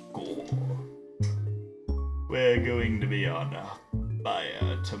 we're going to be on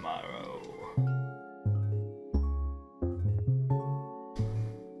fire tomorrow.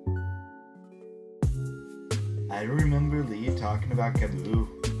 I remember Lee talking about Kaboo.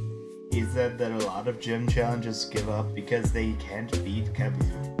 He said that a lot of gym challenges give up because they can't beat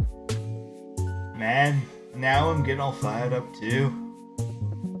Kaboo. Man, now I'm getting all fired up too.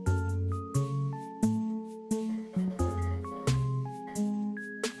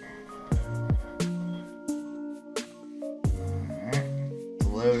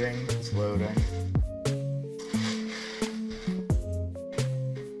 Alright, it's loading.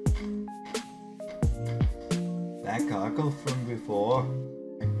 That cockle from before,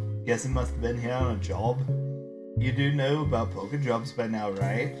 guess it must have been here on a job. You do know about poker jobs by now,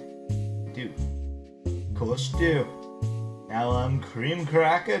 right? I do. Of course do. Now I'm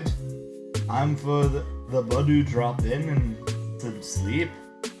Grimecraft. I'm for the bud who drop in and some sleep.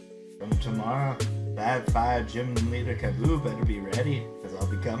 From tomorrow, that fire gym leader Kaboo better be ready, because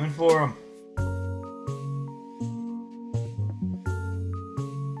I'll be coming for him.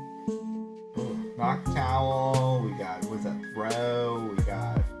 Knock towel, we got, what's that, throw, we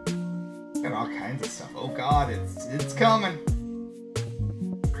got all kinds of stuff. Oh god, it's coming.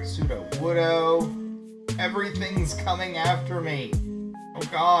 Pseudo Woodo. Everything's coming after me. Oh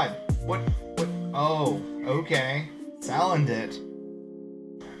god. What? Oh, okay. Salandit.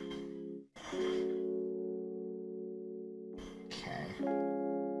 Okay.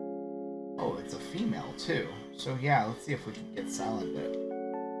 Oh, it's a female too. So yeah, let's see if we can get Salandit.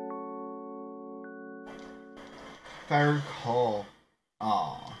 If I recall,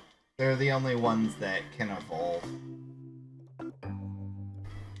 aw, they're the only ones that can evolve.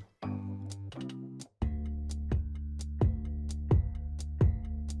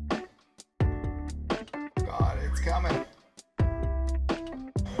 God, it's coming. I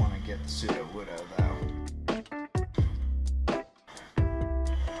want to get the Pseudo Widow though.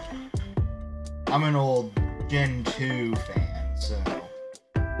 I'm an old Gen 2 fan, so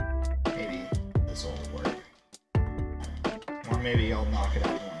maybe this will work. Or maybe I'll knock it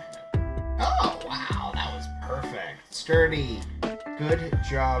out in one hit. Oh, wow, that was perfect. Sturdy. Good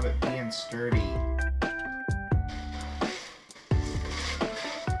job at being sturdy.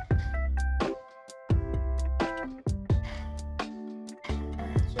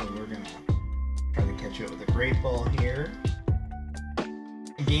 Alright, so we're gonna try to catch it with a Great Ball here.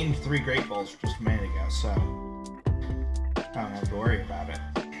 I gained 3 Great Balls just a minute ago, so I don't have to worry about it.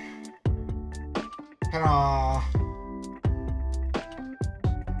 Ta-da!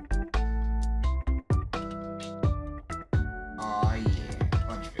 Aw, yeah.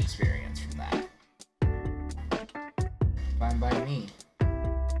 Bunch of experience from that. Fine by me.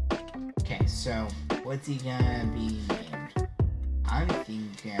 Okay, so what's he gonna be named? I'm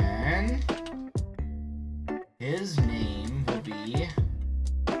thinking his name will be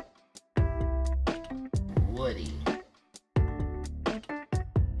Woody.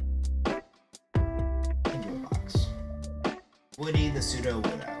 Box. Woody the Pseudo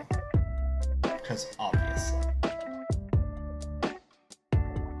Widow. Because obviously.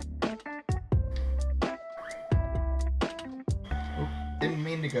 Oop, didn't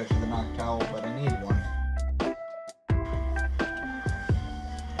mean to go to the knock towel, but I need one.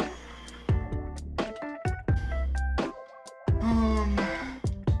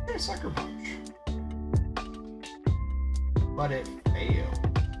 There's Sucker Punch. But it failed.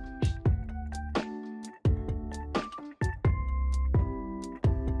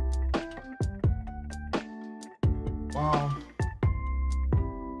 Well,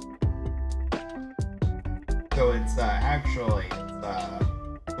 so it's actually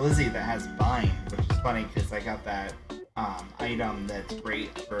Lizzie that has Bind, which is funny because I got that item that's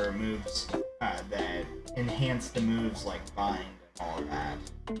great for moves that enhance the moves like Bind and all of that,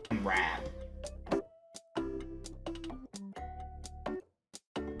 and Wrap.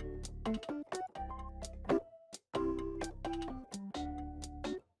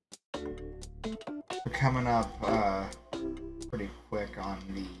 We're coming up pretty quick on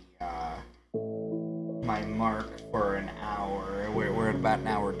the my mark for an hour. We're at about an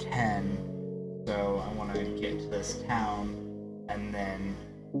hour 10, so I want to get to this town and then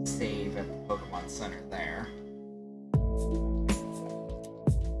save at the Pokemon Center there.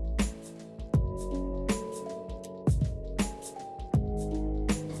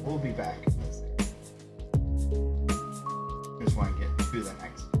 We'll be back in this area. Just want to get to the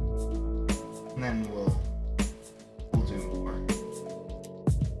next one. And then we'll do more.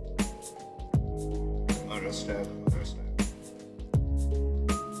 Moto step.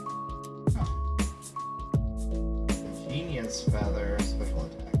 Oh. The Genius Feather special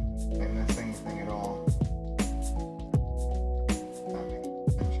attack. Did I miss anything at all?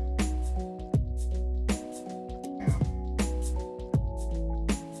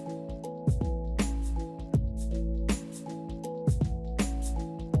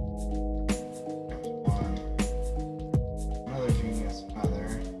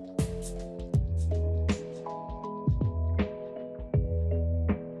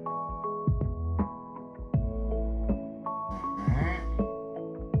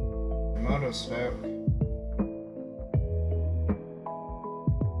 auto stoke.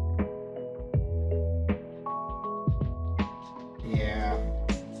 Yeah.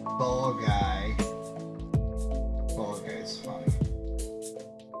 Ball guy. Ball guy's funny.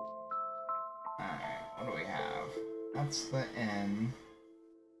 Alright, what do we have? That's the N.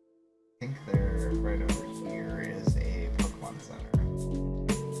 I think they're right over here is a Pokemon Center.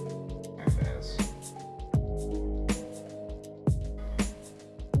 There it is.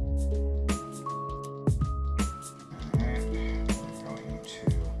 Alright, we're going to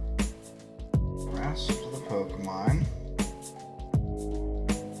rest the Pokemon.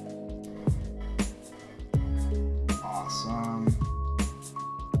 Awesome.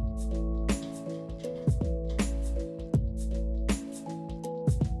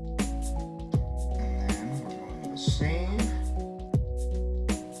 Save.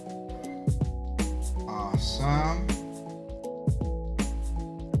 Awesome.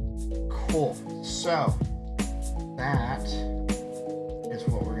 Cool. So, that is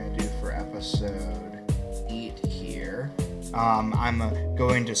what we're going to do for episode 8 here. I'm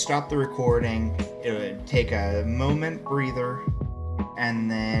going to stop the recording, take a moment breather, and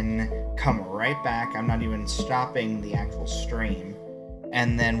then come right back. I'm not even stopping the actual stream.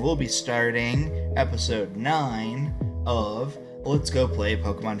 And then we'll be starting episode 9 of Let's Go Play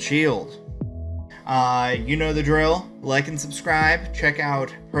Pokemon Shield. You know the drill. Like and subscribe. Check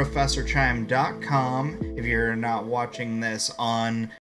out ProfessorChime.com if you're not watching this on